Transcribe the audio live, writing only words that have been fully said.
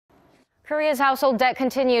Korea's household debt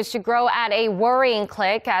continues to grow at a worrying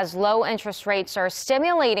clip as low interest rates are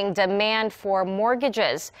stimulating demand for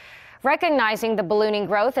mortgages. Recognizing the ballooning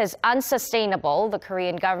growth is unsustainable, the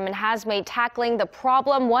Korean government has made tackling the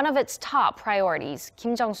problem one of its top priorities.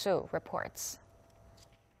 Jung-soo reports.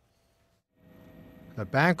 The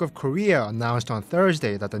Bank of Korea announced on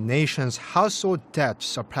Thursday that the nation's household debt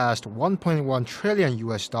surpassed $1.1 trillion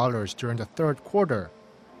during the third quarter,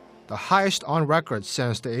 the highest on record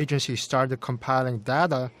since the agency started compiling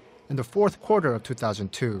data in the fourth quarter of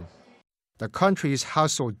 2002. The country's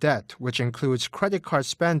household debt, which includes credit card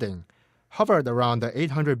spending, hovered around the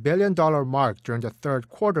 $800 billion mark during the third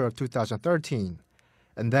quarter of 2013,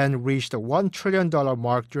 and then reached the $1 trillion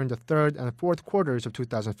mark during the third and fourth quarters of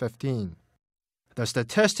 2015. The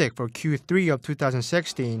statistic for Q3 of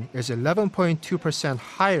 2016 is 11.2%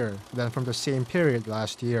 higher than from the same period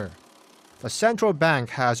last year. The central bank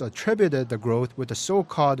has attributed the growth with the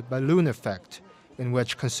so-called balloon effect, in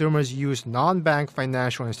which consumers use non-bank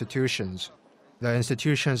financial institutions. The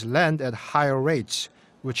institutions lend at higher rates,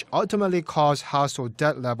 which ultimately cause household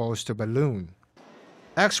debt levels to balloon.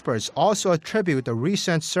 Experts also attribute the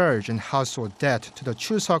recent surge in household debt to the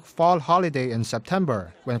Chuseok fall holiday in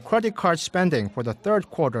September, when credit card spending for the third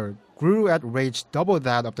quarter grew at rates double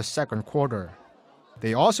that of the second quarter.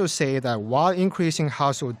 They also say that while increasing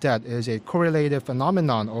household debt is a correlative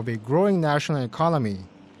phenomenon of a growing national economy,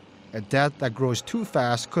 a debt that grows too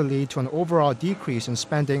fast could lead to an overall decrease in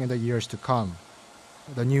spending in the years to come.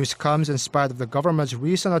 The news comes in spite of the government's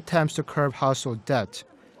recent attempts to curb household debt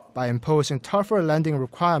by imposing tougher lending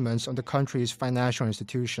requirements on the country's financial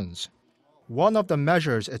institutions. One of the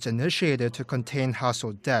measures it's initiated to contain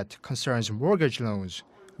household debt concerns mortgage loans,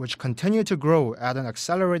 which continue to grow at an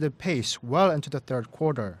accelerated pace well into the third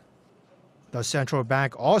quarter. The central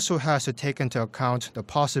bank also has to take into account the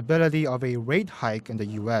possibility of a rate hike in the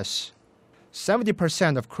U.S.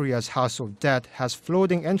 70% of Korea's household debt has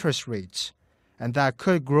floating interest rates, and that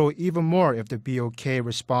could grow even more if the BOK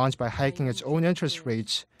responds by hiking its own interest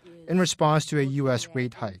rates in response to a U.S.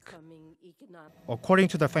 rate hike. According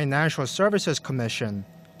to the Financial Services Commission,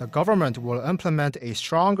 the government will implement a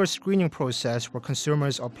stronger screening process for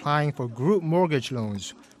consumers applying for group mortgage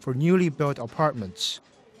loans for newly built apartments,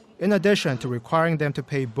 in addition to requiring them to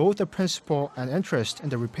pay both the principal and interest in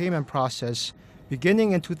the repayment process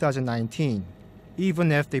beginning in 2019,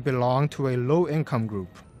 even if they belong to a low-income group.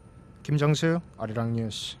 Jung-soo, Arirang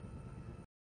News.